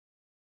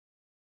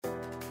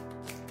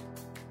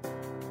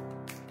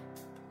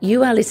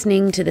You are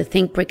listening to the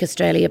Think Brick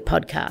Australia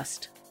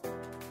podcast.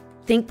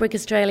 Think Brick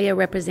Australia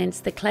represents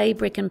the clay,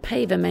 brick and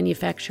paver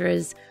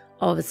manufacturers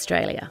of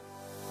Australia.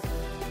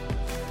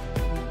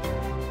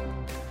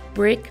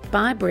 Brick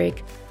by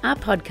brick, our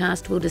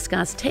podcast will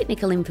discuss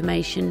technical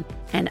information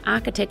and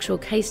architectural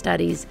case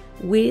studies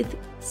with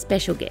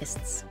special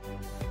guests.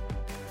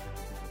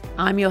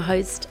 I'm your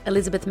host,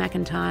 Elizabeth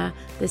McIntyre,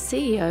 the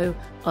CEO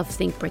of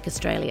Think Brick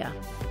Australia.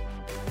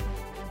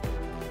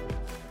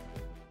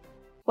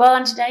 Well,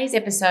 on today's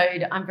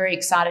episode, I'm very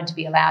excited to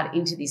be allowed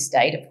into this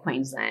state of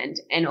Queensland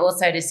and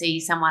also to see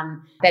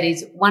someone that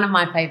is one of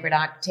my favourite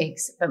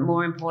architects, but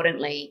more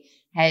importantly,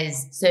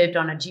 has served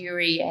on a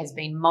jury, has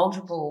been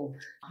multiple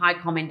high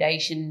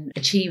commendation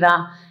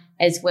achiever,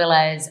 as well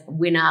as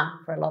winner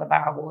for a lot of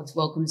our awards.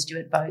 Welcome,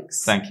 Stuart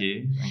Vokes. Thank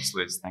you. Thanks,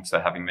 Liz. Thanks for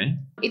having me.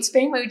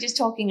 We were just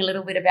talking a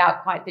little bit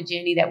about quite the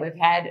journey that we've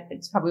had.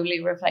 It's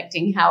probably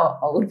reflecting how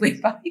old we're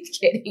both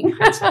getting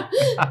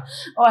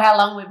or how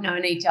long we've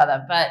known each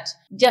other. But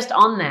just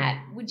on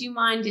that, would you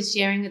mind just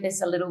sharing with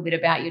us a little bit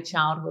about your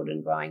childhood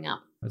and growing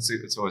up?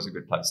 It's always a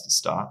good place to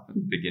start at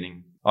the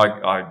beginning.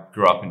 I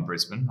grew up in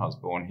Brisbane. I was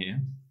born here.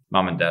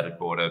 Mum and Dad had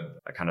bought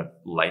a kind of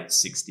late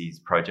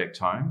 60s project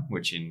home,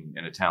 which in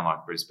a town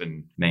like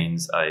Brisbane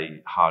means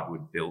a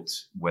hardwood-built,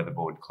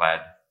 weatherboard-clad,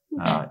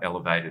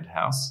 elevated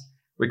house.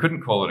 We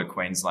couldn't call it a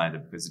Queenslander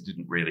because it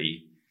didn't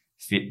really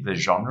fit the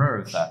genre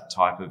of that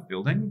type of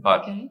building,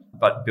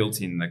 but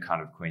built in the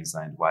kind of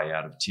Queensland way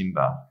out of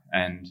timber.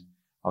 And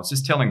I was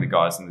just telling the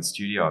guys in the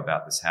studio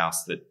about this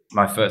house that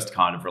my first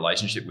kind of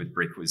relationship with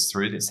brick was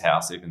through this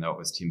house. Even though it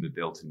was timber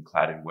built and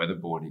clad in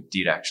weatherboard, it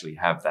did actually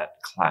have that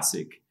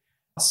classic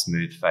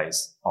smooth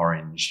face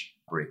orange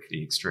brick,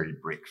 the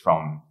extruded brick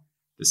from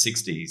the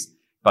 60s.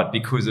 But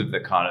because of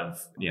the kind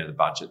of, the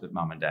budget that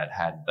Mum and Dad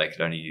had, they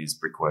could only use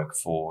brickwork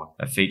for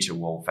a feature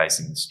wall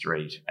facing the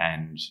street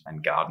and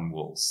garden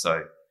walls.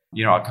 So,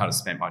 I kind of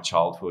spent my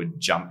childhood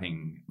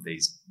jumping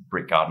these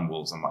brick garden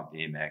walls on my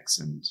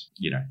BMX and,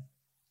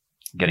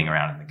 getting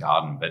around in the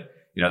garden. But,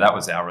 that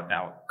was our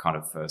kind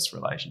of first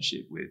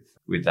relationship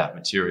with that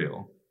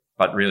material.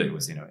 But really it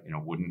was in a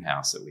wooden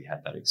house that we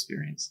had that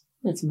experience.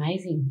 That's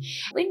amazing.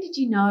 When did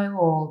you know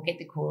or get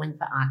the calling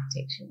for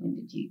architecture? When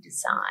did you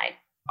decide?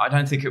 I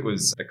don't think it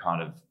was a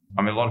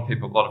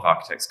lot of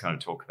architects kind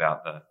of talk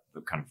about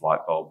the kind of light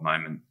bulb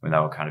moment when they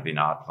were kind of in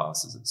art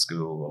classes at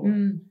school or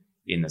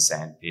in the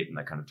sandpit, and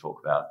they kind of talk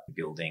about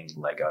building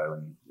Lego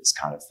and this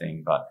kind of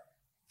thing. But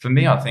for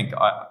me, I think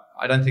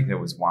I don't think there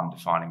was one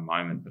defining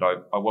moment, but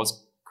I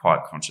was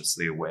quite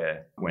consciously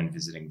aware when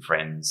visiting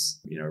friends,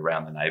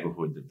 around the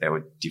neighbourhood, that there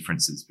were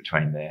differences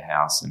between their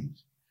house and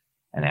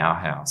our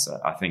house.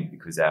 I think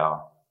because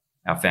our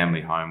family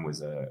home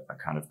was a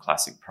kind of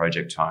classic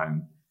project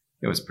home,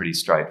 it was pretty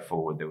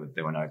straightforward.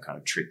 There were no kind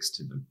of tricks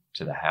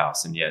to the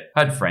house, and yet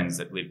I had friends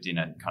that lived in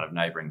a kind of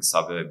neighbouring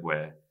suburb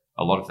where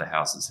a lot of the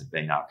houses had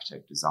been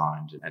architect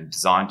designed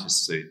to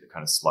suit the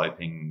kind of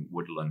sloping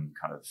woodland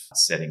kind of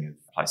setting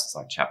of places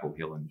like Chapel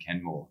Hill and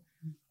Kenmore.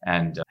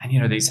 And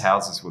these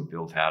houses were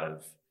built out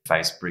of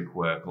face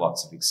brickwork,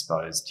 lots of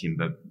exposed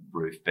timber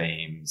roof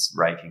beams,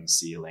 raking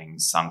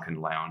ceilings,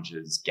 sunken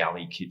lounges,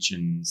 galley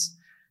kitchens.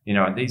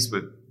 And these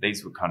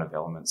were kind of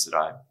elements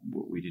that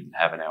we didn't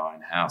have in our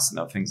own house, and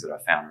they were things that I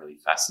found really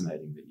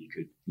fascinating. That you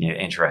could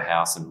enter a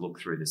house and look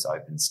through this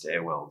open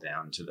stairwell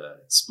down to the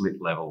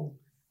split level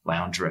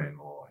lounge room,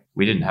 or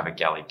we didn't have a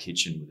galley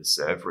kitchen with a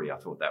servery. I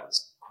thought that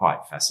was quite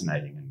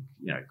fascinating and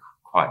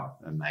quite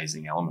an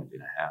amazing element in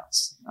a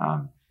house.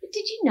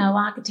 Did you know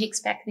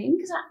architects back then?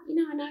 Because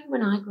I know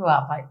when I grew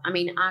up,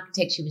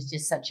 architecture was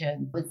just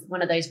was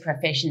one of those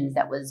professions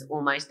that was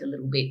almost a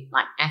little bit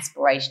like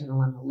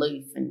aspirational and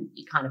aloof, and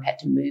you kind of had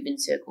to move in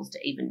circles to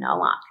even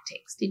know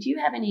architects. Did you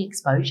have any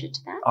exposure to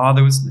that? Oh,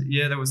 there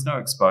was no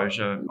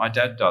exposure. My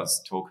dad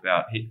does talk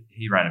about,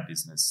 he ran a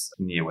business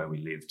near where we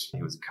lived.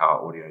 He was a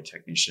car audio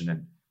technician,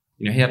 and,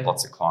 he had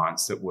lots of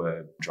clients that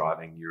were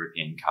driving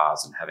European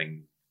cars and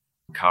having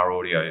car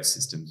audio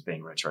systems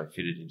being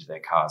retrofitted into their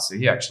cars. So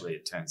he actually,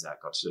 it turns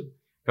out,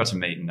 got to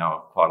meet and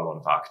know quite a lot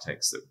of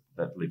architects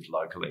that lived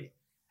locally.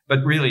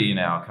 But really, in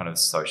our kind of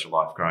social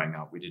life growing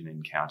up, we didn't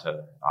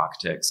encounter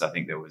architects. I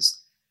think there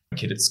was a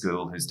kid at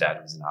school whose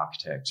dad was an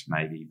architect,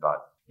 maybe,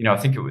 but I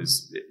think it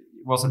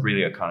wasn't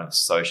really a kind of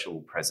social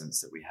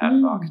presence that we had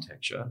of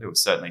architecture. There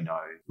was certainly no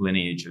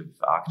lineage of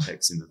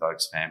architects in the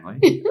Vokes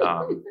family.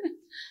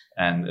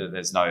 And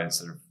there's no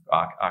sort of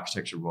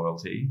architecture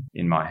royalty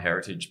in my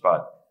heritage,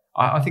 but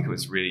I think it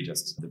was really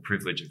just the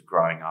privilege of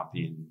growing up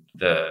in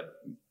the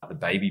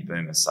baby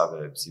boomer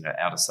suburbs,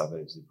 outer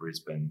suburbs of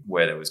Brisbane,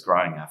 where there was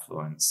growing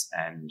affluence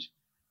and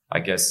I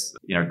guess,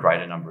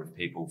 greater number of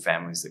people,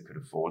 families that could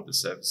afford the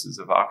services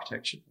of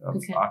architecture,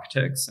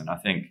 architects. And I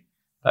think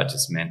that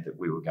just meant that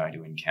we were going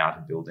to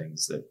encounter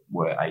buildings that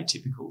were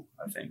atypical,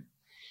 I think.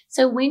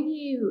 So when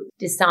you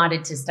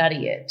decided to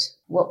study it,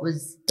 what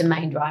was the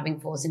main driving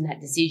force in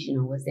that decision,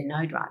 or was there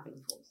no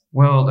driving force?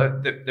 Well,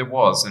 there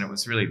was, and it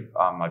was really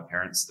my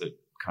parents that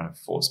kind of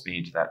forced me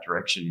into that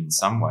direction in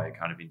some way,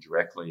 kind of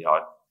indirectly.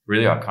 I'd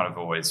really I kind of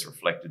always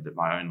reflected that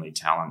my only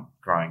talent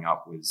growing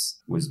up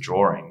was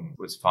drawing,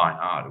 was fine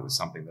art. It was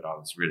something that I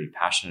was really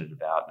passionate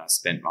about. And I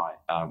spent my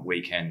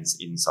weekends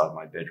inside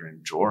my bedroom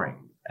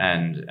drawing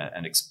and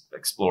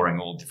exploring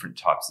all different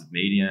types of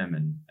medium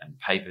and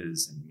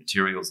papers and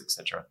materials,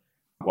 etc.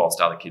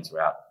 Whilst other kids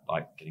were out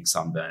like getting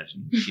sunburnt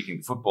and kicking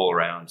the football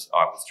around,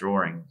 I was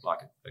drawing like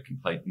a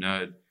complete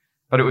nerd.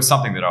 But it was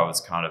something that I was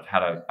kind of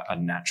had a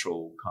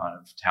natural kind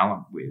of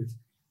talent with.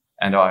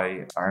 And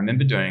I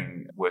remember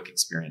doing work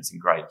experience in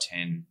grade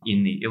 10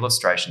 in the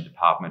illustration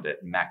department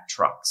at Mack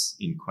Trucks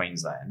in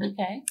Queensland.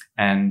 Okay.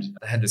 And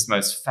they had this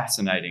most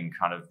fascinating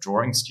kind of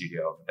drawing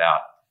studio of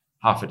about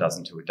half a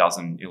dozen to a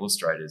dozen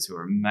illustrators who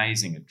are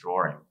amazing at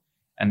drawing.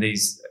 And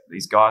these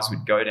guys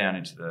would go down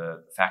into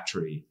the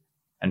factory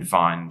and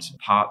find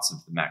parts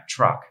of the Mack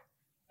truck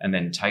and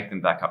then take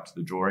them back up to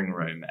the drawing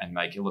room and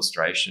make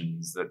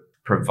illustrations that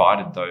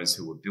provided those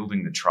who were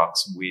building the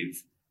trucks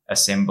with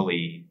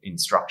assembly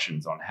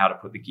instructions on how to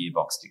put the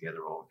gearbox together,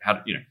 or how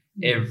to,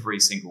 every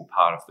single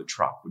part of the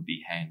truck would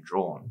be hand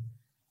drawn.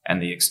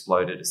 And the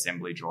exploded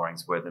assembly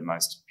drawings were the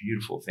most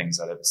beautiful things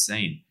I'd ever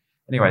seen.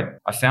 Anyway,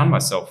 I found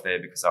myself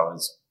there because I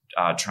was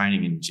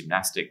training in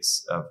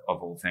gymnastics of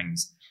all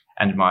things.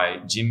 And my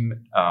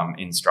gym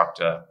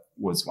instructor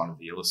was one of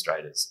the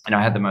illustrators. And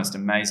I had the most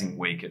amazing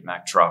week at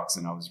Mack Trucks,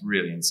 and I was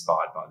really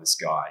inspired by this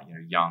guy,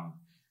 young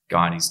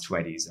guy in his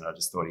 20s. And I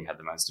just thought he had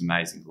the most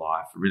amazing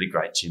life, a really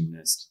great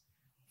gymnast,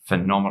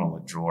 phenomenal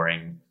at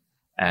drawing.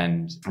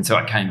 And so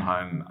I came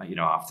home,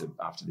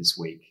 after this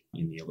week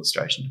in the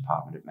illustration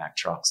department at Mack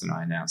Trucks, and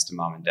I announced to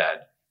Mum and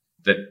Dad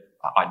that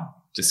I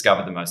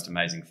discovered the most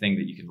amazing thing,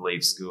 that you could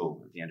leave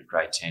school at the end of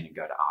grade 10 and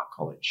go to art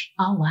college.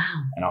 Oh,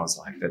 wow. And I was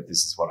like, that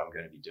this is what I'm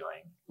going to be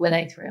doing. Were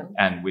they thrilled?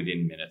 And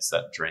within minutes,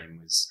 that dream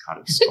was kind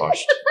of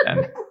squashed.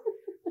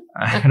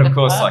 and of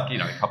course,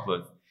 a couple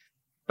of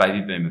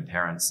baby boomer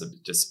parents have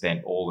just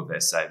spent all of their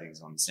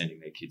savings on sending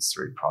their kids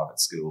through private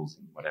schools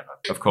and whatever.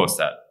 Of course,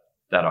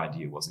 that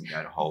idea wasn't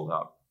going to hold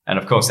up. And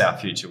of course, our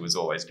future was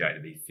always going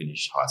to be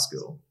finish high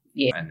school.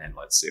 Yeah. And then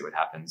let's see what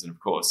happens. And of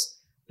course,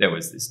 there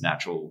was this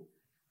natural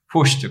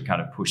push to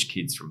kind of push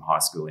kids from high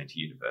school into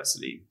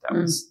university. That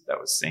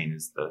was seen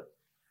as the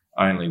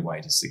only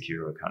way to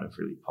secure a kind of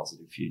really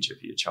positive future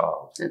for your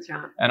child. That's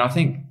right. And I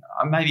think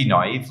maybe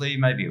naively,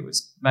 maybe it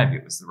was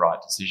the right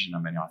decision. I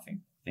mean, I think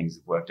things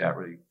have worked out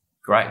really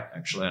great,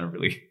 actually. And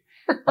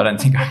I don't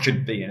think I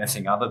could be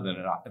anything other than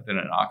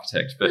an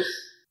architect. But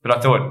I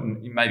thought,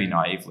 maybe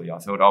naively, I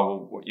thought,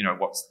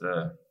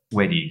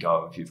 where do you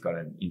go if you've got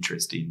an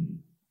interest in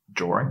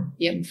drawing,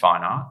 in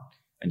fine art,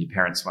 and your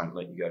parents won't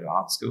let you go to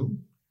art school?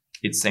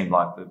 It seemed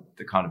like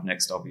the kind of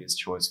next obvious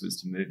choice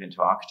was to move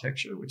into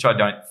architecture, which I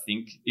don't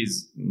think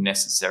is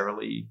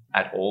necessarily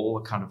at all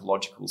a kind of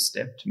logical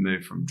step to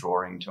move from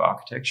drawing to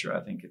architecture. I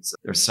think it's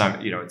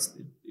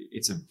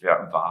a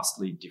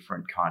vastly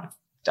different kind of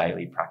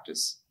daily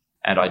practice.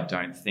 And I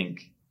don't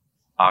think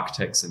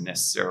architects are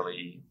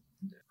necessarily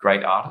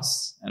great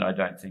artists, and I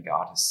don't think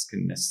artists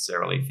can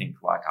necessarily think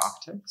like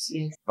architects.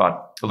 Yes.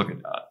 But look at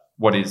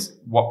what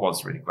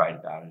was really great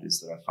about it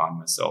is that I find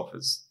myself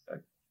as a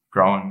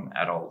grown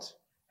adult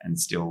and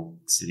still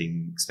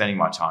spending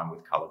my time with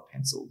coloured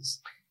pencils,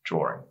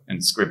 drawing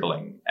and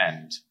scribbling,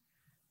 and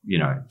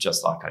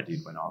just like I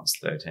did when I was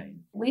 13.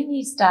 When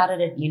you started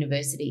at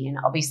university, and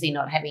obviously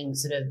not having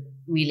sort of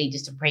really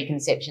just a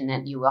preconception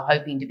that you were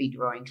hoping to be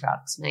drawing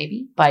trucks,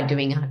 maybe by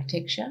doing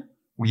architecture.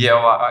 Yeah,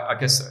 well, I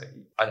guess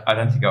I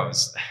don't think I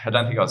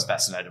was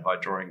fascinated by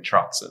drawing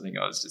trucks. I think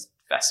I was just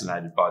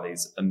fascinated by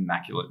these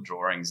immaculate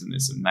drawings and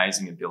this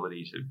amazing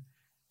ability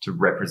to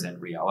represent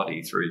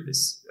reality through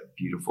this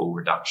beautiful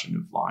reduction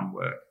of line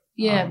work.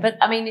 Yeah, but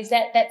I mean, is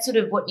that sort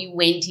of what you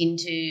went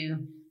into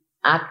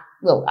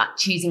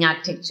choosing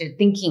architecture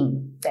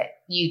thinking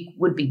that you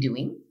would be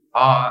doing?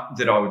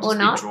 That I would just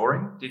be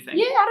drawing, do you think?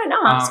 Yeah, I don't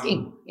know,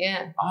 asking.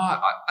 Yeah.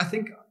 I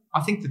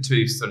think the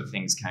two sort of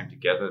things came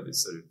together,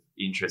 this sort of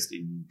interest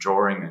in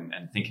drawing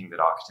and thinking that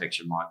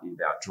architecture might be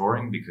about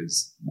drawing,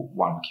 because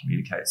one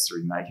communicates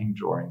through making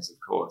drawings, of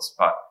course.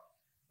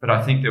 But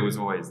I think there was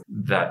always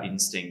that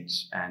instinct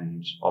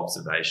and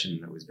observation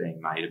that was being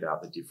made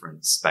about the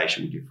different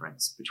spatial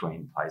difference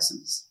between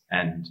places.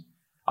 And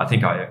I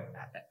think I,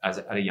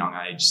 at a young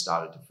age,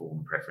 started to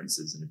form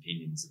preferences and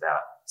opinions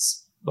about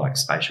like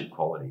spatial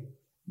quality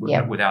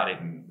without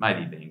even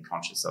maybe being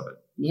conscious of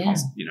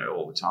it,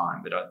 all the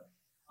time. But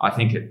I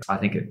think it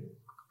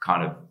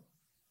kind of,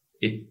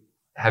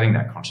 having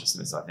that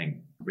consciousness, I think,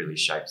 really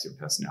shapes your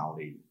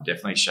personality,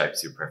 definitely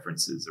shapes your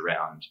preferences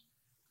around,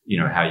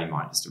 how you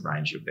might just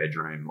arrange your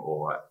bedroom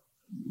or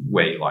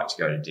where you like to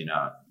go to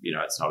dinner.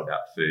 It's not about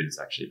food, it's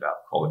actually about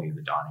the quality of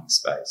the dining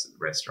space at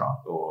the restaurant,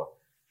 or,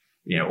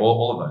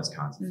 all of those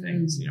kinds of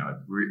things. It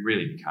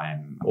really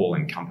became all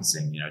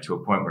encompassing, to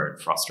a point where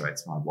it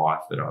frustrates my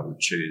wife that I would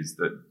choose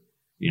that,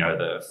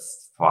 the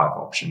 5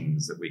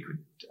 options that we could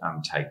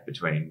take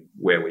between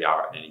where we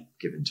are at any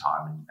given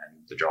time and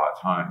the drive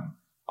home.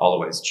 I'll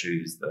always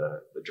choose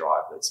the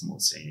drive that's more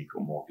scenic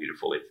or more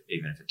beautiful,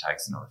 even if it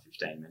takes another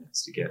 15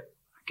 minutes to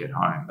get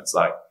home. It's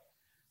like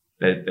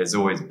there's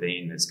always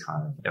been this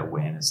kind of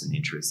awareness and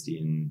interest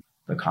in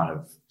the kind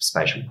of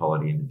spatial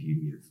quality and the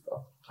beauty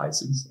of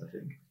places, I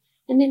think.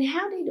 And then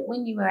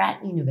when you were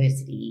at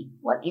university,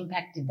 what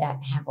impact did that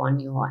have on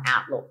your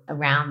outlook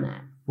around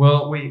that?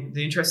 Well,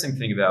 the interesting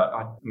thing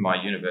about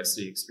my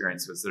university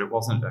experience was that it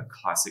wasn't a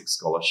classic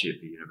scholarship,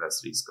 a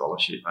university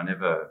scholarship. I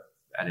never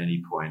at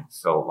any point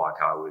felt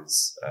like I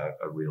was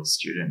a real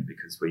student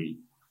because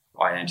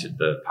I entered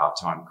the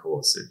part-time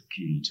course at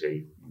QUT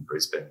in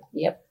Brisbane,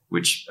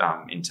 which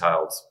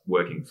entailed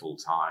working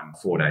full-time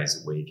 4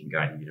 days a week and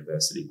going to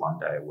university 1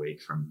 day a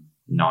week from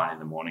 9 in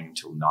the morning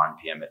until 9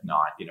 p.m. at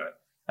night. You know,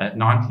 at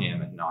 9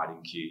 p.m. at night in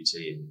QUT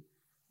in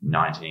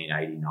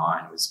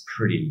 1989 was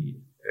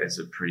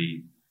a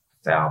pretty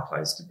foul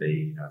place to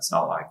be. You know, it's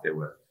not like there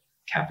were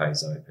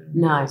cafes open.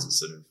 No. There was a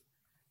sort of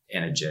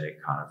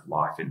energetic kind of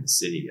life in the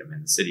city. I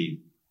mean, the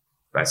city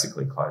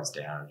basically closed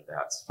down at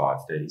about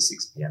 5:30,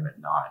 6 p.m. at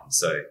night. And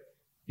so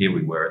here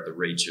we were at the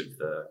reach of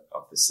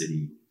the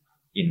city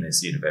in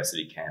this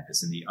university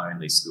campus, and the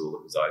only school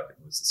that was open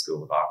was the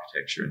School of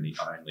Architecture, and the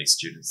only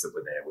students that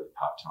were there were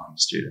part-time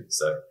students.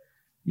 So,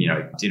 you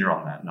know, dinner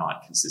on that night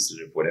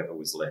consisted of whatever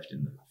was left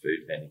in the food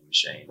vending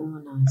machine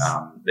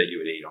that you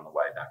would eat on the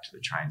way back to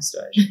the train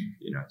station,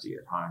 you know, to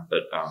get home.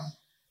 But,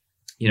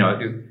 you know,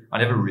 I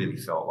never really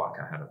felt like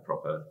I had a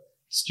proper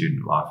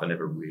student life. I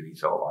never really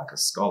felt like a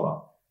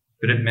scholar.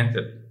 But it meant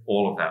that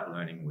all of that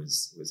learning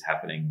was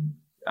happening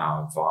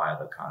via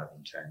the kind of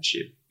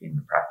internship in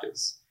the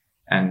practice.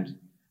 And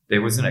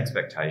there was an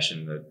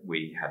expectation that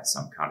we had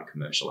some kind of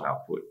commercial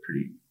output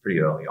pretty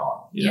early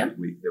on. You know,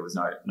 there was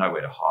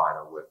nowhere to hide.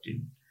 I worked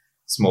in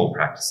small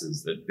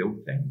practices that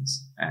built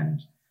things,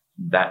 and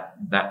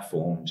that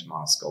formed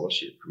my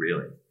scholarship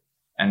really.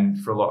 And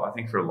I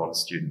think for a lot of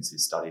students who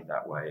studied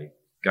that way,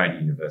 going to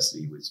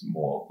university was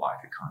more like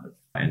a kind of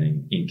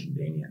an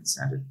inconvenience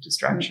and a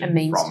distraction. A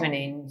means to an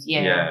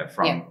end,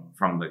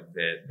 from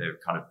their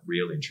kind of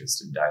real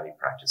interest in daily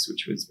practice,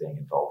 which was being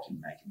involved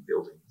in making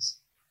buildings.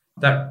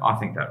 I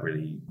think that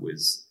really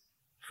was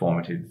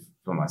formative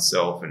for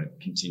myself, and it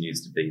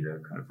continues to be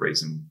the kind of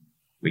reason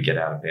we get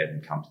out of bed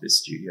and come to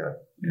this studio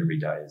every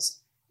day.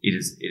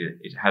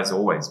 It has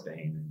always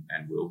been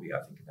and will be,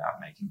 I think, about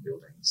making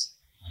buildings.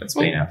 That's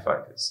been our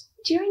focus.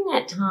 During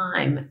that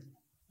time,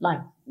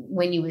 like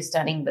when you were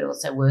studying but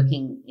also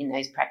working in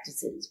those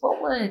practices,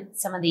 what were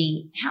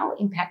how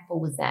impactful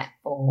was that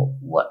for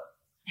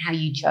how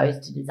you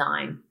chose to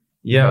design?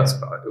 Yeah,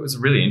 it was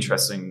really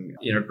interesting.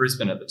 You know,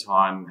 Brisbane at the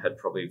time had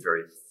probably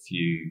very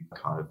few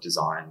kind of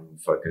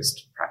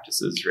design-focused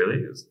practices,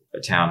 really. It was a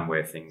town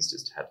where things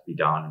just had to be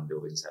done and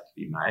buildings had to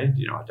be made.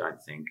 You know, I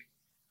don't think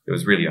there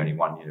was really only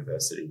one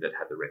university that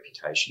had the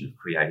reputation of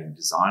creating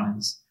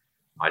designers.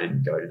 I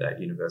didn't go to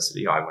that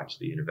university. I went to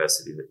the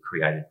university that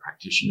created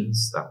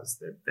practitioners. That was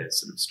their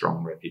sort of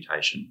strong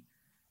reputation.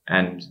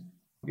 And,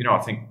 you know, I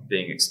think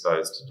being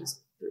exposed to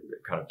just the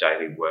kind of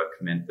daily work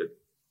meant that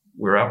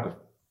we're able to,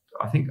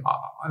 I think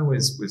I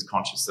always was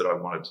conscious that I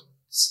wanted to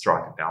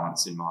strike a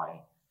balance in my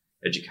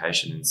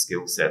education and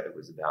skill set that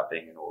was about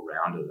being an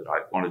all-rounder, that I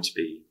wanted to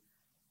be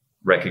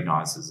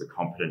recognised as a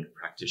competent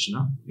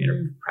practitioner, you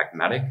know,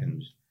 pragmatic,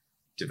 and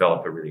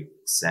develop a really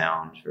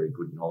sound, very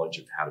good knowledge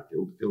of how to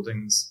build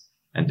buildings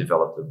and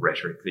develop the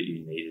rhetoric that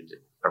you needed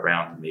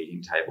around the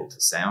meeting table to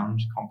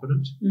sound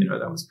competent. You know,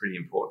 that was pretty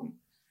important.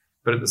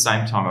 But at the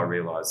same time, I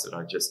realised that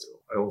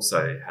I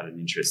also had an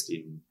interest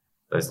in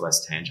those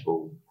less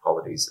tangible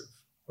qualities of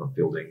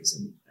buildings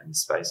and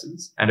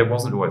spaces. And it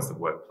wasn't always the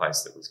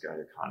workplace that was going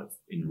to kind of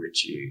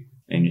enrich you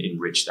and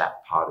enrich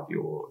that part of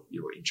your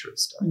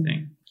interest, I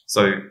think.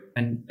 So,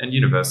 and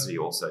university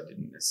also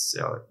didn't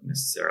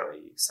necessarily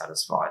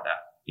satisfy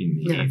that in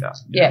me either.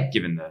 You know,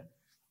 given the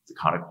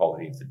kind of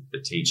quality of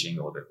the teaching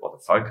or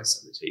the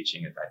focus of the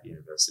teaching at that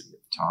university at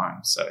the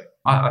time. So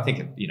I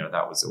think, you know,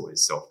 that was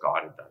always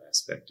self-guided, that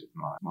aspect of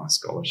my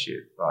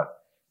scholarship.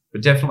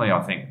 But definitely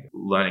I think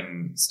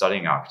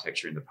studying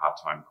architecture in the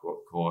part-time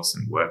course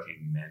and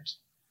working meant,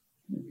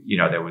 you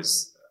know, there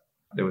was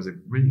a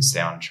really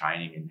sound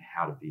training in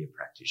how to be a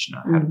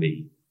practitioner, how to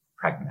be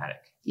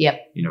pragmatic,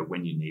 you know,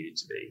 when you needed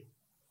to be.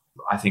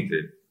 I think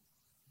that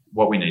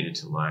what we needed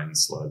to learn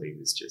slowly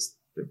was just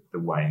the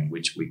way in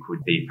which we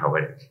could be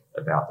poetic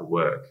about the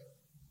work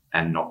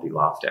and not be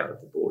laughed out of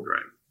the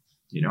boardroom.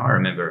 You know, I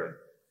remember a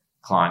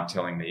client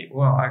telling me,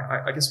 well,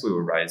 I guess we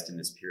were raised in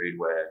this period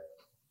where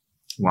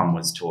one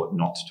was taught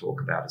not to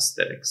talk about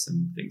aesthetics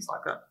and things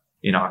like that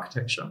in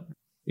architecture.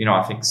 You know,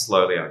 I think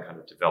slowly I kind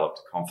of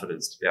developed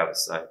confidence to be able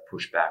to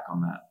push back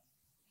on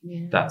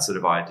that sort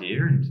of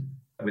idea, and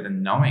with a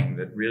knowing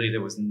that really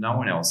there was no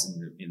one else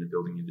in the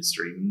building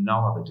industry,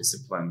 no other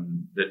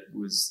discipline that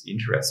was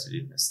interested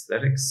in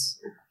aesthetics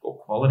or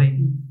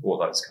quality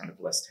or those kind of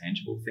less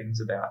tangible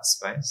things about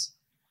space,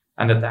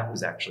 and that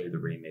was actually the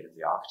remit of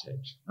the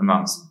architect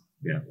amongst,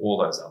 you know, all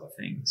those other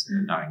things, you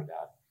know, knowing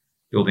about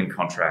building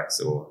contracts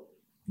or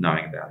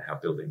knowing about how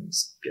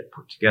buildings get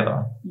put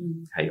together,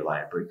 how you lay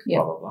a brick,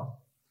 blah blah blah.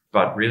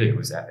 But really, it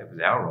was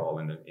our role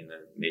in the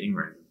meeting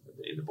room,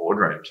 in the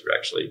boardroom, to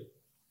actually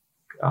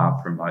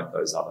promote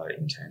those other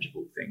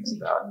intangible things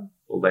about,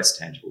 or less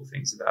tangible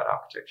things about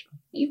architecture.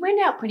 You went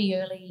out pretty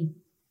early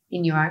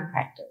in your own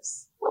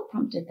practice. What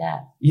prompted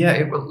that? Yeah,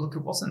 it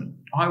wasn't,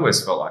 I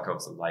always felt like I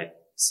was a late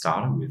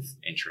starter with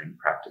entering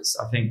practice,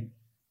 I think.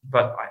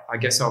 But I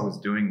guess I was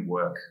doing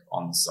work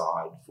on the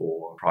side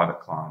for private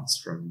clients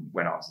from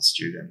when I was a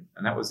student.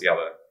 And that was the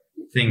other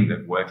thing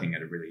that working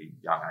at a really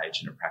young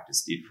age in a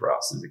practice did for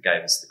us, is it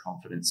gave us the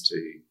confidence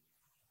to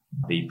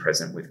be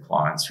present with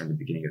clients from the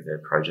beginning of their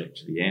project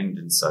to the end.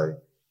 And so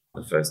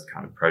the first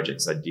kind of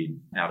projects I did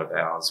out of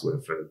hours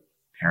were for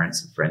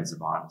parents and friends of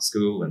mine at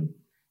school. And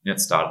it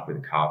started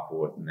with a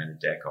carport and then a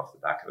deck off the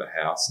back of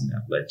the house, and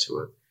that led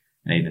to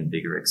an even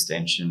bigger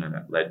extension, and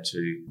it led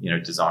to,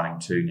 designing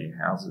 2 new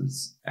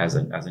houses as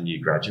a new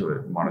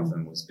graduate. One of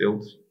them was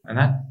built, and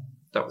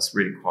that was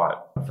really quite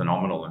a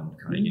phenomenal and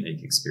kind of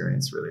unique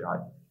experience, really.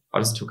 I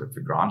just took it for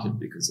granted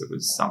because it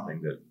was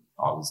something that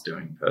I was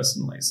doing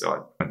personally.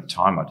 So at the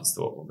time, I just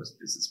thought, well, this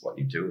is what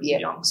you do as a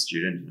young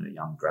student and a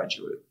young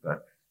graduate.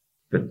 But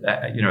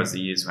as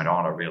the years went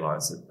on, I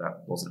realised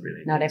that wasn't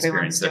really the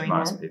experience that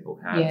most people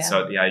had. Yeah.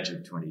 So at the age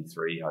of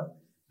 23, I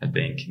had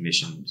been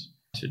commissioned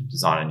to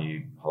design a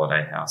new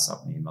holiday house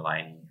up near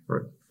Mullaney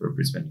for a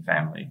Brisbane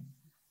family.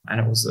 And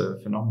it was a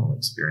phenomenal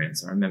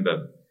experience. I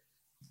remember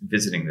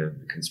visiting the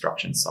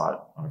construction site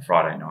on a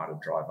Friday night.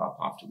 I'd drive up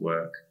after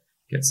work,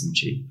 get some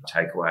cheap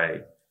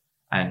takeaway,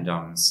 and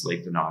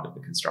sleep the night at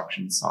the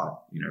construction site.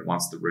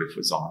 Once the roof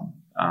was on,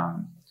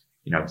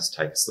 just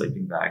take a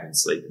sleeping bag and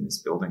sleep in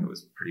this building. It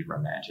was pretty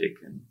romantic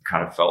and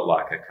kind of felt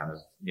like a kind of,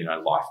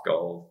 life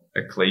goal,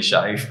 a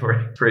cliche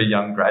for a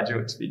young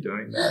graduate to be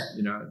doing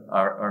that.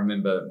 I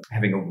remember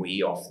having a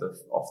wee off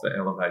the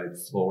elevated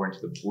floor into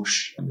the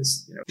bush and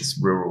this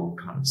rural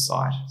kind of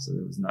site. So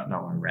there was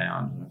no one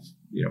around. And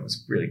it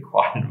was really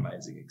quite an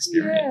amazing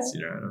experience,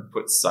 and I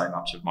put so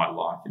much of my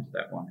life into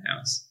that one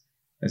house,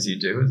 as you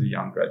do as a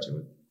young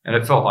graduate. And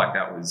it felt like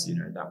that was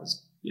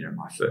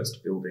my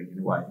first building in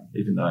a way,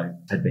 even though I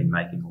had been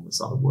making all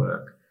this other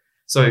work.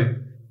 So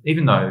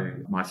even though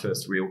my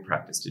first real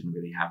practice didn't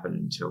really happen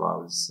until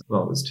it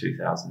was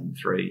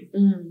 2003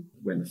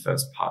 when the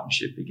first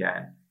partnership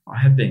began, I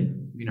had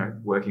been,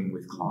 working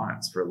with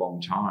clients for a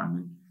long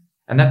time.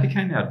 And that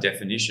became our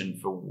definition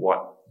for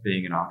what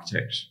being an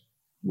architect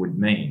would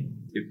mean.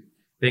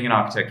 Being an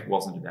architect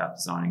wasn't about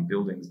designing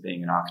buildings.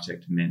 Being an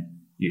architect meant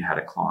you had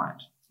a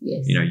client.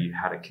 Yes. You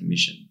had a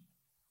commission.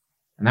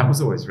 And that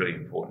was always really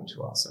important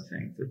to us, I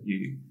think, that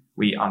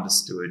we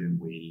understood and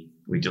we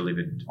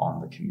delivered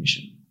on the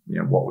commission,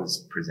 what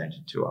was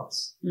presented to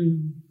us.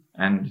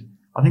 And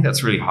I think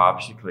that's really hard,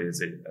 particularly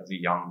as a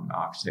young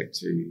architect,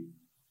 to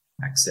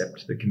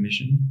accept the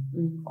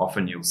commission.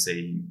 Often you'll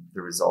see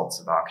the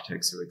results of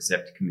architects who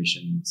accept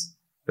commissions,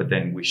 but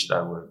then wish they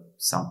were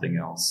something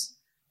else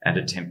and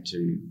attempt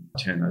to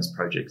turn those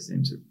projects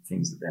into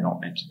things that they're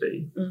not meant to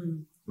be.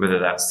 Whether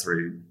that's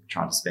through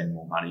trying to spend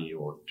more money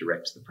or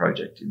direct the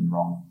project in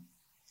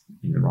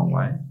the wrong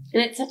way.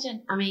 And it's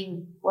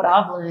what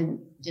I've learned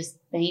just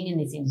being in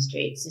this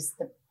industry, it's just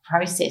the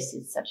process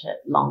is such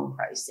a long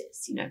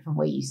process, from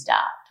where you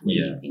start to where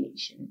you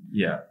finish. And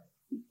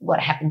what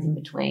happens in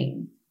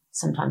between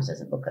sometimes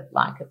doesn't look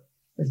like it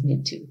was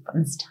meant to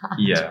from the start.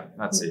 Yeah,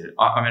 that's it.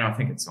 I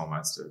think it's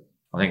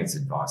it's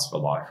advice for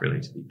life,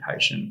 really, to be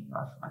patient.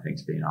 I think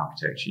to be an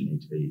architect, you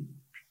need to be,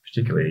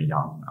 particularly a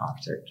young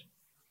architect,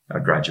 a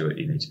graduate,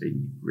 you need to be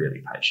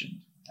really patient.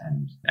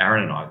 And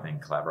Aaron and I have been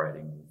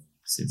collaborating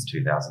since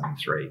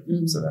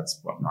 2003. So that's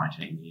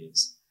 19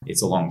 years.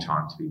 It's a long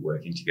time to be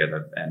working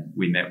together. And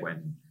we met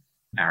when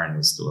Aaron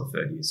was still a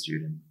third-year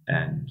student.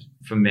 And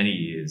for many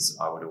years,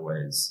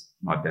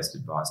 my best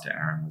advice to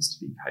Aaron was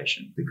to be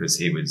patient, because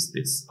he was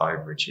this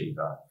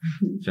overachiever,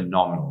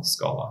 phenomenal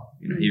scholar.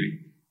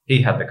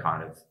 He had the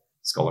kind of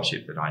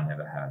scholarship that I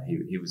never had.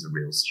 He was a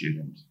real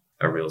student,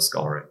 a real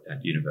scholar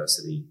at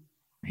university.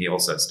 He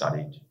also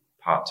studied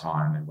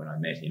part-time, and when I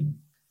met him,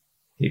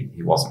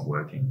 he wasn't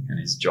working, and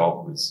his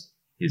job was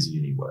his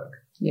uni work.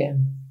 Yeah.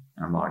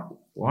 And I'm like,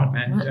 what,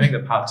 man? You're doing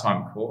the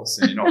part-time course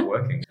and you're not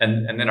working.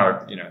 And then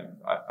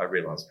I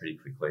realised pretty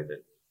quickly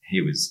that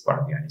he was one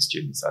of the only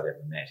students I'd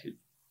ever met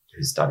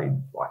who studied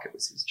like it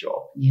was his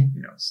job. Yeah.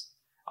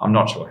 I'm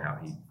not sure how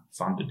he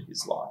funded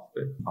his life,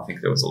 but I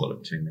think there was a lot of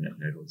 2-minute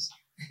noodles.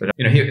 But,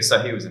 he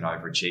was an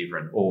overachiever,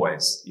 and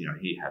always,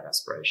 he had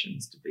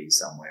aspirations to be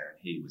somewhere, and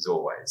he was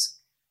always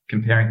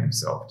comparing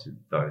himself to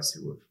those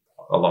who were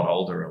a lot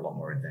older, a lot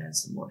more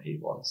advanced than what he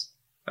was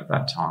at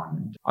that time.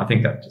 And I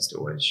think that just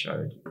always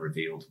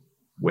revealed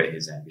where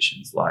his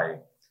ambitions lay.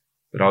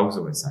 But I was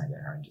always saying to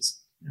Aaron,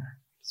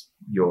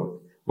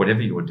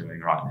 whatever you're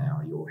doing right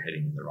now, you're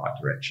heading in the right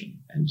direction,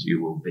 and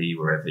you will be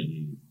wherever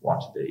you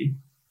want to be.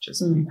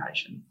 Just be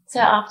patient. So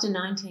after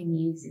 19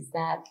 years,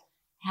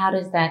 how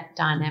does that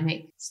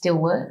dynamic still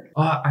work?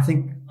 I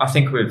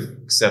think we've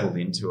settled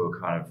into a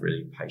kind of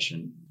really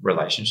patient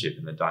relationship,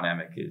 and the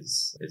dynamic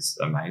is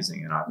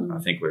amazing. And I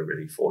think we're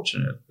really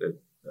fortunate that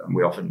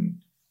we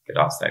often get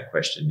asked that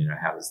question,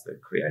 how does the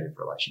creative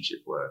relationship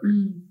work?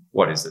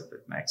 What is it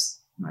that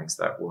makes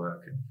that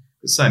work? And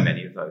Because so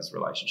many of those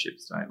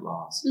relationships don't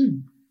last.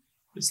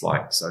 It's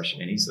like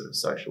any sort of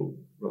social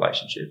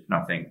relationship.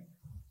 And I think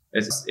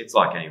it's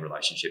like any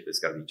relationship, there's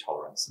got to be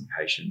tolerance and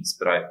patience.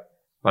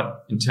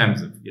 But in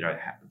terms of,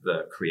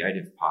 the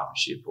creative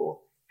partnership, or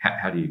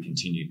how do you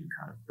continue to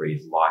kind of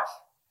breathe life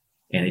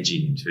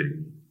energy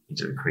into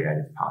the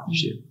creative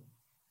partnership?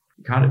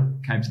 It kind of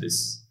came to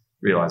this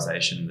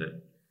realization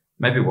that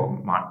maybe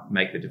what might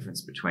make the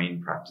difference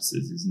between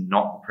practices is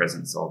not the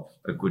presence of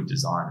a good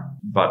designer,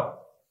 but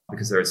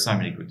because there are so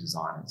many good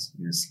designers,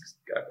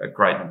 a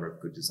great number of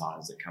good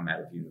designers that come out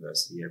of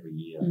university every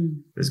year.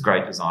 There's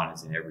great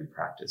designers in every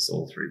practice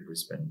all through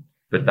Brisbane,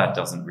 but that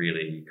doesn't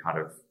really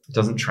it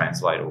doesn't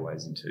translate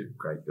always into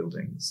great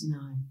buildings. No.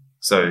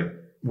 So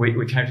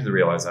we came to the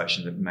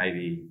realization that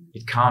maybe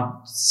it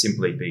can't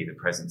simply be the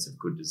presence of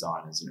good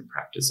designers in a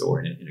practice or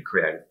in a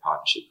creative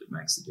partnership that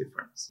makes the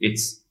difference.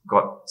 It's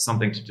got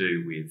something to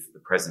do with the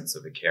presence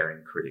of a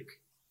caring critic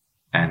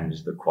and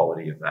the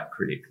quality of that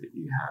critic that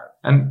you have.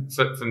 And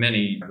for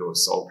many who are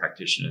sole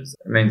practitioners,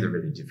 it means a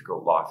really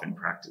difficult life in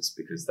practice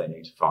because they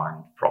need to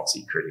find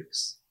proxy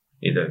critics,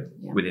 either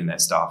within their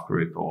staff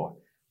group or,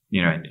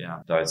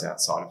 those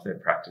outside of their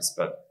practice.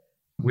 But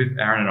with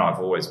Aaron and I have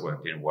always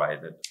worked in a way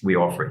that we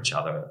offer each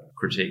other a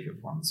critique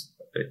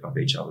of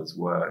each other's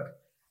work.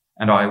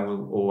 And I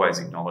will always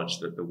acknowledge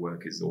that the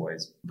work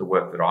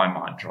that I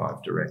might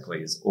drive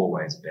directly is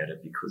always better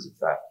because of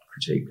that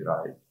critique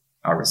that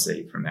I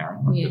receive from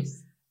Aaron.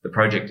 Yes. The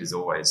project is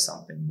always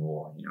something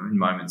more. In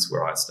moments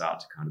where I start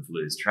to kind of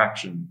lose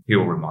traction,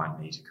 he'll remind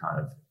me to kind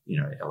of,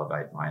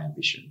 elevate my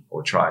ambition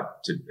or try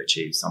to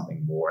achieve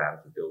something more out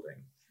of the building.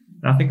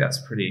 And I think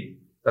that's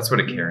what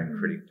a caring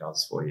critic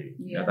does for you.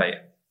 Yeah.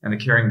 And the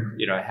caring,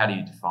 how do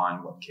you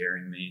define what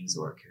caring means,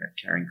 or a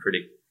caring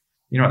critic?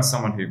 It's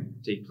someone who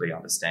deeply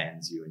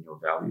understands you and your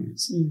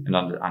values and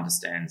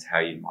understands how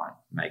you might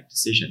make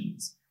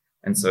decisions.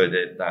 And so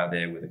they are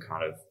there with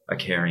a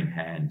caring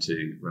hand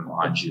to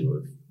remind you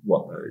of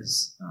what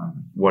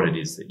it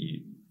is that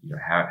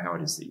how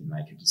it is that you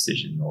make a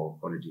decision, or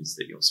what it is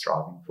that you're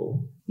striving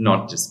for.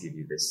 Not just give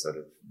you this sort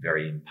of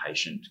very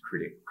impatient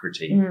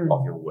critique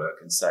of your work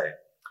and say,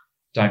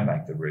 don't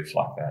make the roof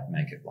like that,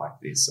 make it like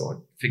this,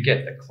 or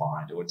forget the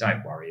client, or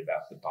don't worry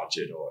about the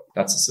budget, or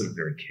that's a sort of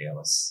very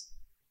careless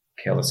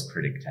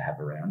critic to have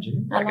around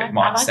you. It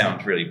might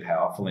sound really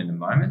powerful in the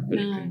moment, but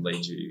it can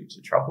lead you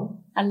to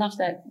trouble. I love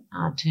that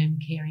term,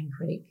 caring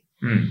critic.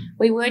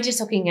 We were just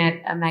looking at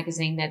a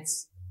magazine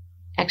that's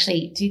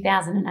actually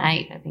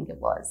 2008, I think it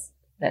was,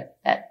 that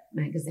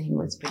magazine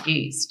was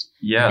produced.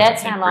 Yeah.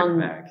 That's how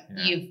long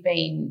you've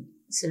been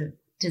sort of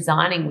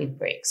designing with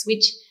bricks,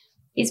 which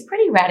is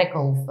pretty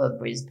radical for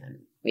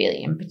Brisbane,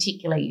 really, and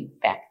particularly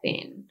back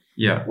then.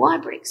 Yeah. Why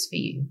bricks for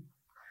you?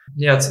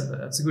 Yeah,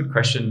 that's a good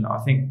question. I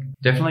think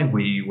definitely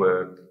we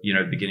were,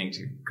 beginning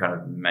to kind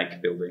of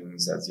make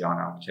buildings as young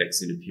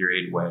architects in a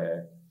period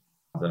where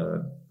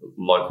the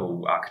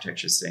local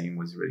architecture scene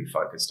was really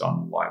focused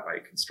on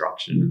lightweight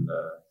construction and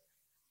the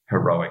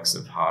heroics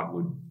of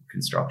hardwood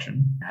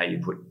construction, how you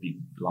put big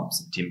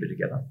lumps of timber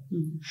together,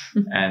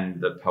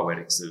 and the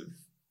poetics of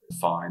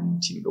fine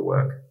timber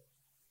work,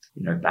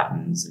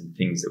 battens and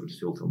things that would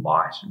filter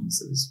light. And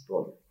so there's a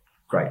lot of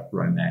great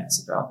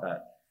romance about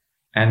that.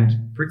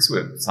 And bricks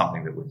were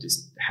something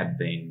that had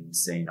been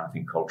seen, I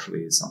think,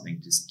 culturally as something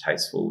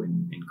distasteful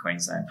in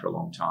Queensland for a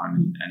long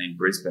time and in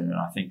Brisbane. And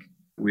I think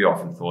we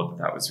often thought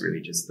that was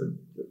really just the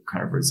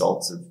kind of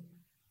results of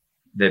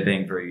there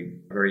being very,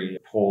 very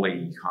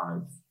poorly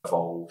kind of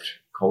evolved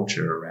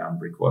culture around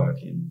brickwork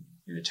in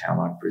a town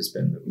like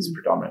Brisbane that was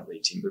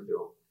predominantly timber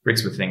built.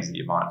 Bricks were things that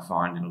you might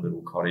find in a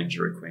little cottage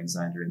or a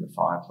Queenslander in the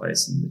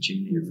fireplace and the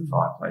chimney of the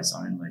fireplace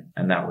only.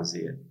 And that was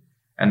it.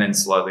 And then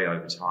slowly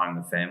over time,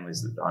 the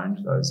families that owned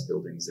those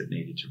buildings that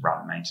needed to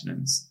run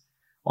maintenance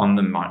on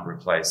them might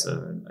replace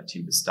a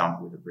timber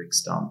stump with a brick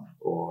stump,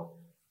 or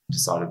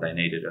decided they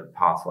needed a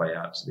pathway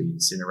out to the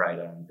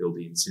incinerator and build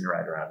the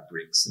incinerator out of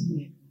bricks,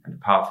 and a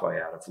pathway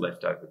out of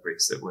leftover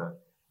bricks that were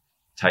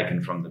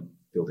taken from the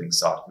building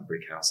site of the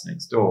brick house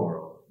next door,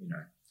 or.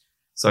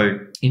 So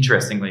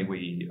interestingly,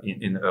 we,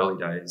 in the early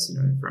days,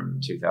 from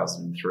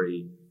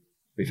 2003,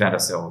 we found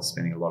ourselves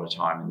spending a lot of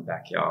time in the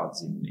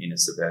backyards in inner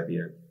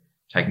suburbia,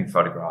 taking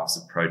photographs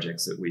of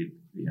projects that we'd,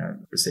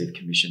 received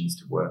commissions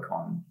to work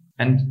on.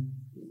 And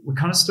we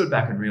kind of stood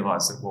back and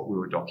realized that what we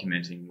were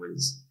documenting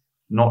was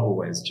not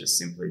always just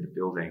simply the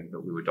building,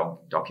 but we were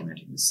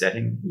documenting the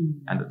setting,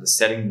 and that the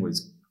setting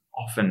was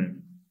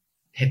often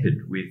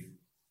peppered with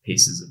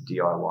pieces of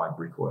DIY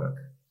brickwork.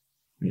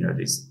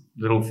 These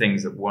little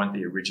things that weren't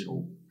the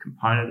original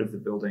component of the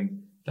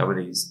building. They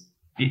were these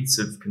bits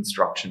of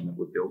construction that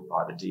were built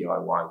by the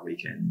DIY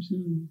weekend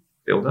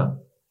builder,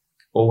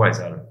 always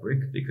out of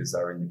brick because they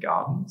were in the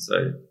garden.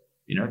 So,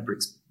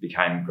 bricks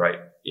became great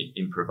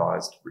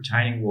improvised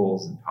retaining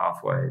walls and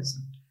pathways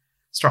and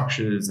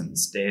structures and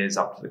stairs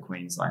up to the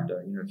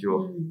Queenslander. If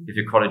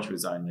your cottage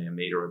was only a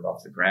metre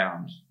above the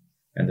ground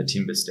and the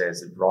timber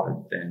stairs had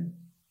rotted, then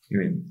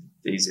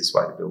the easiest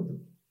way to build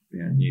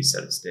new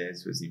set of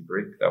stairs was in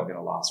brick. They were going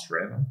to last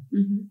forever.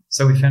 Mm-hmm.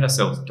 So we found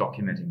ourselves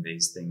documenting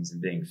these things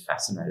and being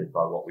fascinated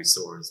by what we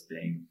saw as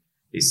being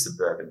these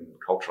suburban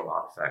cultural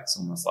artifacts,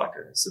 almost like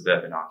a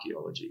suburban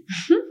archaeology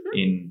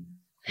in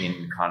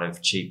kind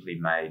of cheaply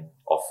made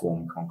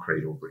off-form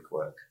concrete or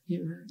brickwork. Yeah,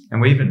 right.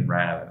 And we even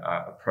ran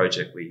a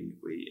project.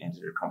 We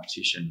entered a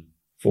competition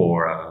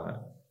for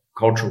a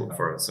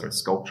sort of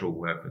sculptural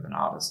work with an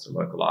artist, a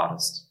local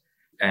artist.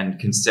 And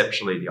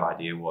conceptually, the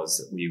idea was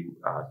that we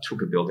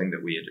took a building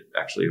that we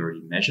had actually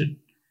already measured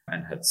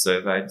and had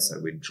surveyed. So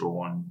we'd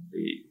drawn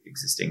the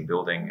existing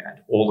building and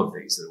all of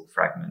these little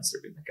fragments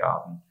that are in the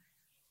garden.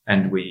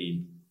 And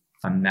we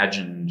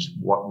imagined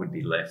what would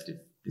be left if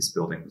this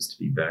building was to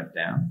be burnt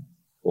down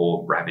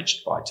or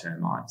ravaged by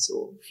termites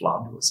or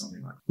flood or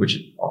something like that, which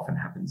often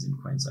happens in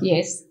Queensland.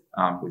 Yes.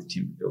 With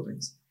timber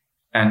buildings.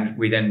 And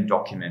we then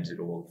documented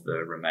all of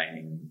the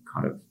remaining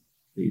kind of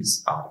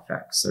these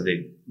artifacts. So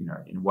they,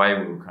 in a way,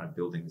 we were kind of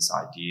building this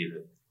idea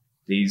that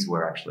these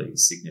were actually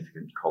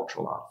significant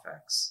cultural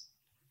artifacts.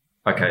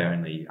 Okay,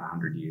 only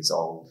 100 years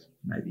old,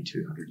 maybe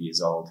 200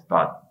 years old,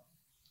 but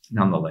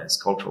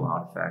nonetheless, cultural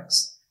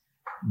artifacts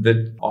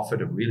that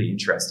offered a really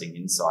interesting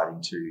insight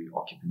into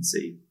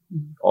occupancy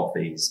of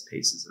these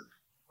pieces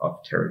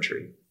of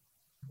territory,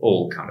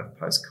 all kind of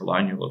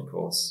post-colonial, of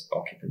course,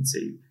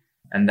 occupancy.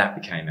 And that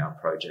became our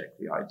project,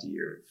 the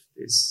idea of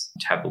this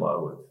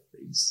tableau of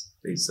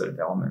these sort of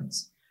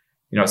elements.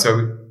 So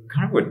we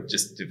kind of were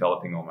just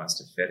developing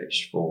almost a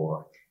fetish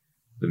for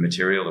the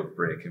material of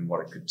brick and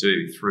what it could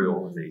do through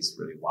all of these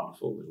really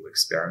wonderful little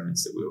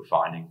experiments that we were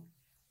finding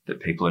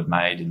that people had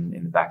made in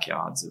the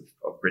backyards of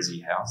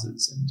Brizzy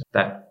houses. And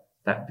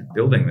that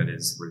building that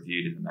is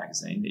reviewed in the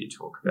magazine that you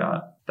talk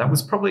about, that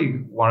was probably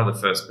one of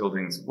the first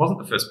buildings. It wasn't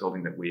the first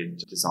building that we had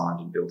designed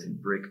and built in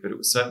brick, but it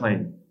was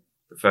certainly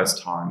the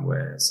first time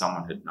where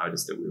someone had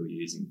noticed that we were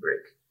using brick.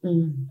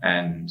 Mm.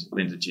 And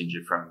Linda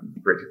Ginger from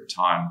Brick at the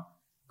time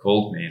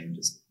called me and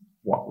just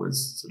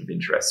was sort of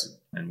interested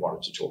and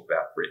wanted to talk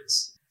about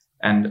bricks.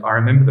 And I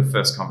remember the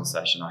first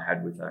conversation I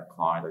had with that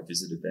client. I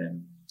visited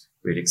them.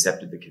 We had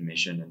accepted the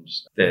commission, and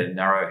their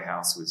narrow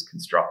house was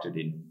constructed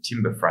in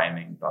timber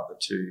framing, but the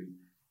two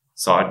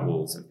side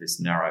walls of this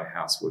narrow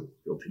house were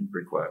built in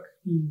brickwork.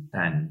 Mm.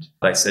 And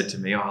they said to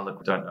me, look,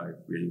 we don't know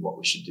really what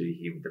we should do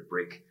here with the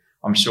brick.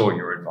 I'm sure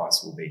your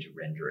advice will be to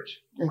render it.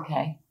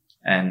 Okay.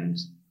 And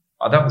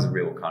that was a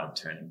real kind of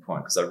turning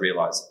point, because I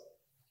realised,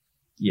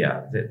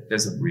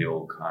 there's a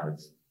real kind of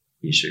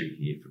issue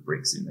here for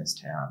bricks in this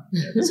town.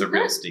 There's a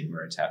real stigma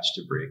attached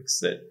to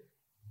bricks that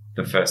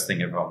the first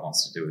thing everyone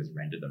wants to do is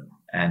render them.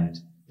 And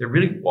there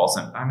really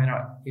wasn't,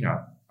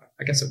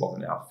 I guess it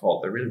wasn't our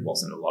fault. There really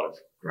wasn't a lot of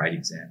great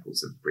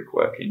examples of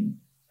brickwork in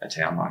a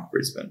town like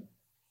Brisbane.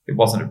 It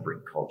wasn't a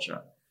brick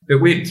culture.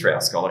 But we, through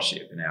our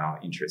scholarship and our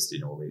interest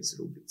in all these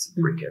little bits of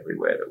brick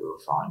everywhere that we were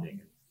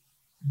finding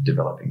and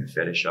developing a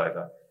fetish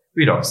over,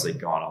 we'd obviously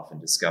gone off and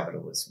discovered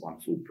all this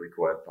wonderful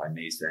brickwork by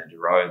Mies van der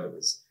Rohe that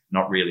was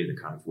not really the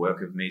kind of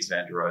work of Mies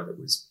van der Rohe that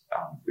was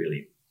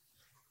really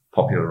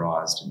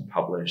popularised and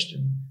published,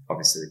 and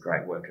obviously the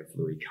great work of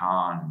Louis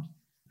Kahn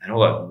and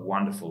all that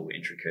wonderful,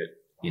 intricate,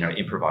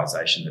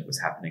 improvisation that was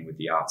happening with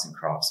the arts and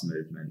crafts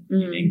movement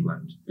in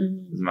England.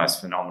 It was the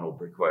most phenomenal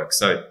brickwork.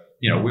 So,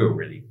 we were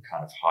really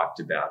kind of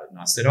hyped about it. And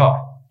I said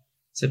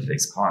to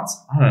these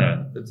clients, I don't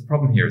know, the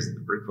problem here isn't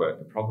the brickwork.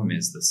 The problem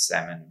is the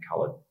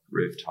salmon-coloured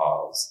roof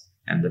tiles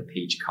and the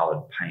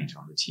peach-coloured paint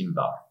on the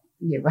timber.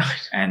 Yeah,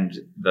 right. And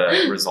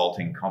the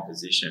resulting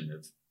composition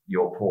of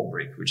your poor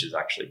brick, which is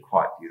actually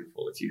quite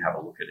beautiful. If you have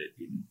a look at it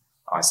in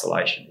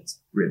isolation,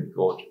 it's really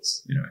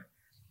gorgeous,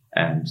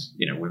 And,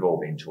 we've all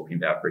been talking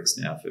about bricks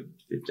now for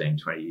 15,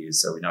 20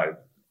 years, so we know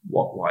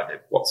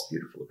what's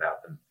beautiful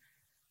about them.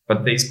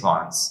 But these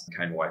clients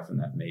came away from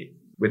that meet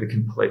with a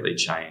completely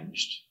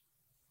changed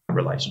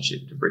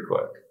relationship to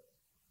brickwork.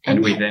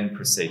 And we then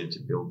proceeded to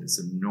build this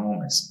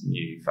enormous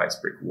new face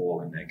brick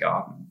wall in their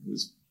garden. It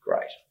was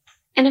great.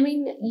 And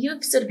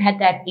you've sort of had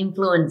that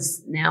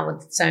influence now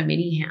with so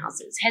many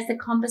houses. Has the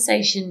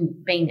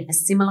conversation been a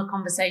similar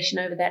conversation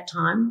over that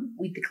time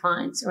with the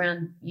clients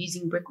around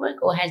using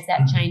brickwork, or has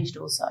that changed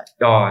also?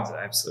 Oh,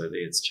 absolutely,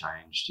 it's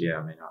changed.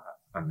 Yeah,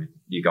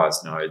 you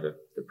guys know the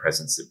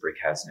presence that brick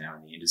has now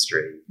in the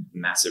industry,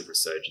 massive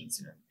resurgence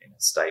in a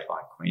state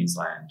like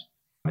Queensland.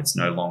 It's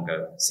no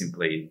longer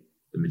simply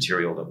the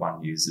material that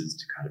one uses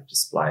to kind of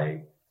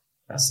display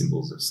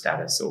symbols of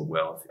status or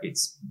wealth.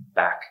 It's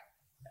back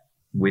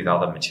with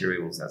other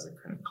materials as a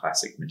kind of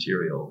classic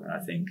material. And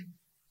I think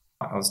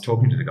I was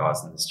talking to the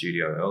guys in the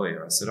studio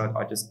earlier. I said,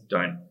 I just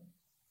don't,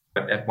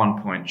 at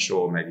one point,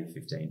 sure, maybe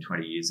 15,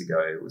 20 years ago,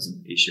 it was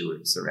an issue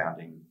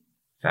surrounding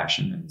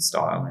fashion and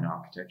style in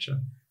architecture.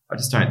 I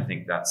just don't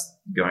think that's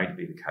going to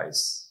be the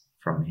case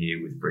from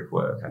here with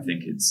brickwork. I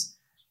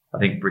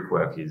think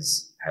brickwork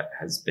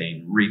has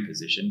been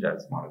repositioned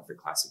as one of the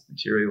classic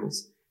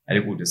materials, and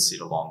it will just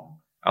sit along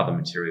other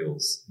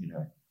materials,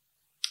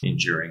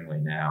 enduringly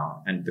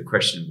now. And the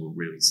question will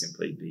really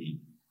simply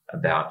be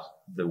about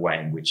the way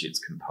in which it's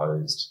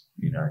composed,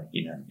 in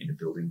a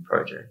building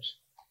project.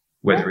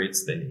 whether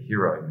it's the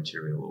hero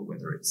material or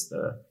whether it's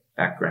the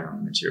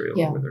background material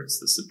or whether it's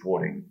the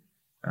supporting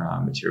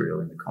material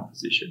in the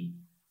composition.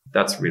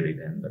 That's really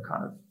then the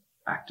kind of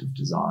act of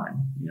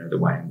design, the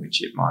way in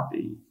which it might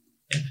be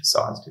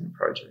emphasised in a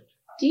project.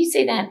 Do you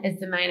see that as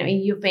the main? I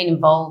mean, you've been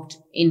involved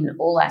in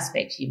all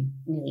aspects. You've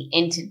nearly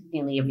entered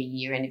nearly every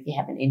year, and if you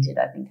haven't entered,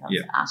 I think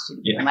I've asked you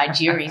to be on my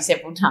jury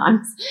several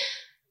times.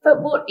 But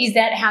is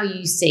that how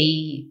you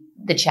see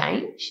the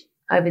change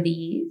over the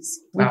years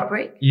with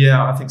Brick?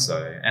 Yeah, I think so.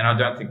 And I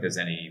don't think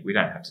we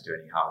don't have to do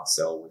any hard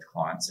sell with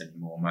clients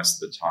anymore.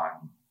 Most of the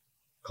time,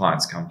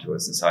 clients come to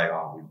us and say,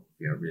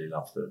 we really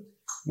love the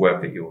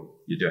work that you're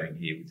doing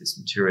here with this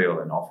material,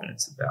 and often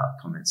it's about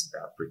comments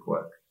about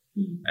brickwork.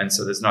 And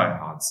so there's no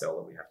hard sell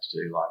that we have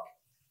to do like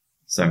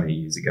so many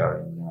years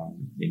ago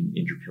in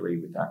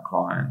Indooroopilly with that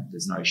client.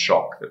 There's no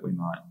shock that we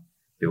might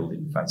build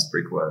in face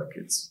brickwork.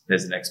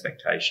 There's an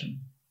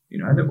expectation,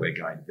 that we're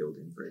going to build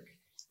in brick.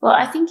 Well,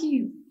 I think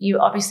you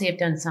obviously have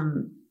done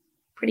some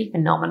pretty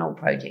phenomenal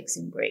projects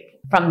in brick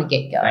from the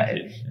get-go. Thank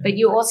you. Yeah. But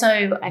you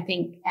also, I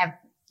think, have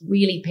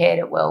really paired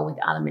it well with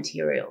other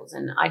materials.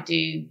 And I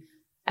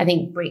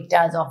think brick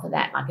does offer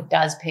that, like it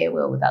does pair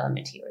well with other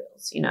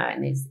materials,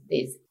 and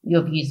there's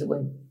you've used the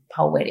word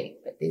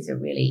poetic, but there's a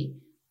really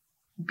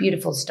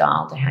beautiful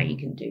style to how you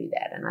can do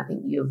that. And I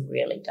think you've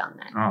really done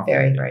that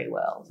very, very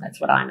well. That's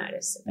what I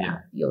notice about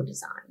your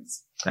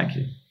designs. Thank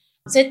you.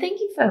 So thank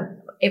you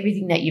for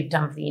everything that you've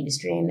done for the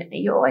industry, and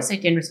you're always so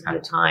generous with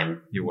your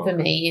time for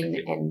me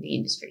and the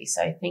industry.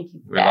 So thank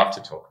you for that. We love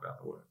to talk about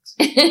the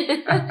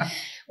works.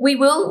 We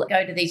will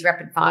go to these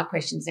rapid fire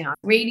questions now.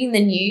 Reading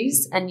the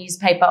news, a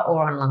newspaper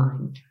or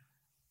online?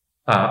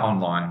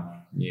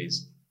 Online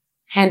news.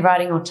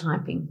 Handwriting or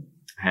typing?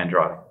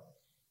 Handwriting.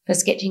 For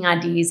sketching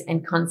ideas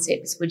and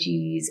concepts, would you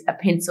use a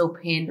pencil,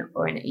 pen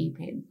or an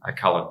e-pen? A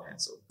coloured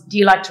pencil. Do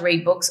you like to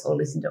read books or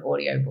listen to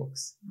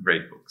audiobooks?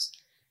 Read books.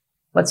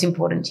 What's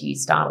important to you,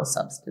 style or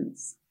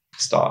substance?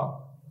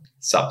 Style.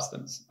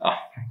 Substance. Oh,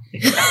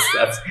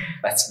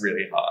 that's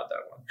really hard,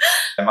 that one.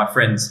 And my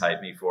friends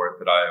hate me for it,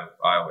 but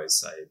I always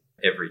say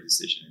every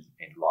decision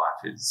in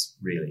life is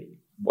really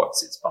what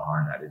sits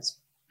behind that is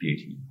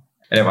beauty.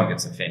 And everyone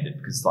gets offended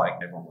because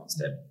everyone wants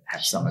to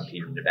have some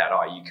opinion about,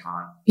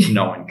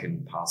 no one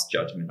can pass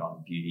judgment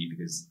on beauty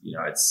because,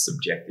 it's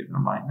subjective. And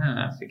I'm like,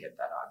 no, forget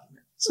that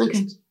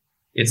argument.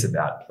 It's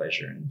about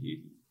pleasure and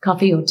beauty.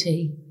 Coffee or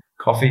tea?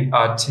 Coffee,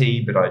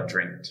 tea, but I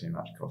drink too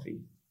much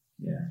coffee.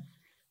 Yeah.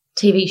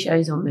 TV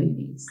shows or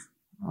movies?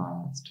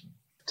 It's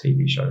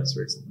TV shows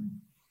recently.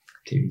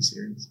 TV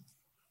series.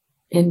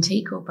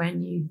 Antique or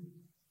brand new?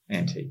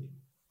 Antique.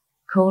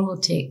 Call or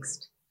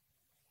text?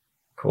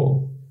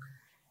 Call.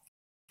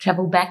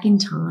 Travel back in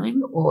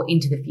time or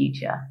into the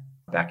future?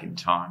 Back in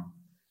time.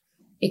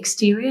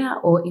 Exterior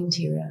or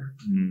interior?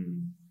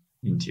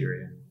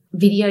 Interior.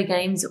 Video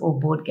games or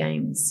board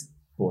games?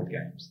 Board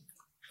games.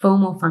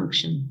 Form or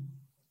function?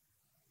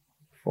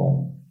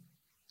 Form.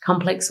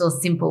 Complex or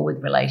simple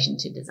with relation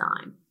to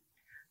design?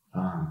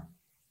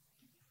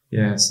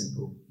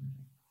 Simple.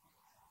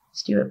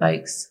 Stuart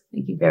Vokes,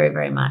 thank you very,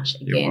 very much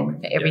again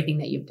for everything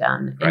that you've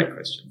done. Great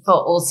question. For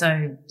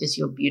also just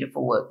your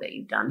beautiful work that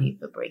you've done here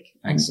for Brick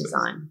and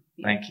design.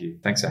 Yeah. Thank you.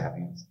 Thanks for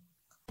having us.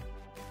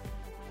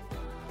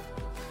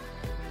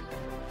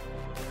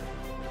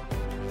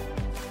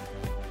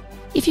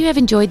 If you have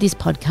enjoyed this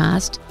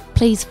podcast,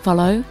 please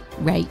follow,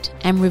 rate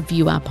and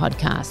review our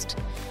podcast.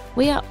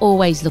 We are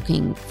always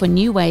looking for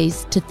new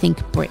ways to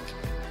think brick.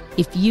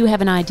 If you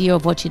have an idea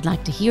of what you'd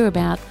like to hear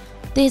about,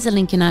 there's a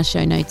link in our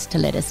show notes to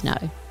let us know.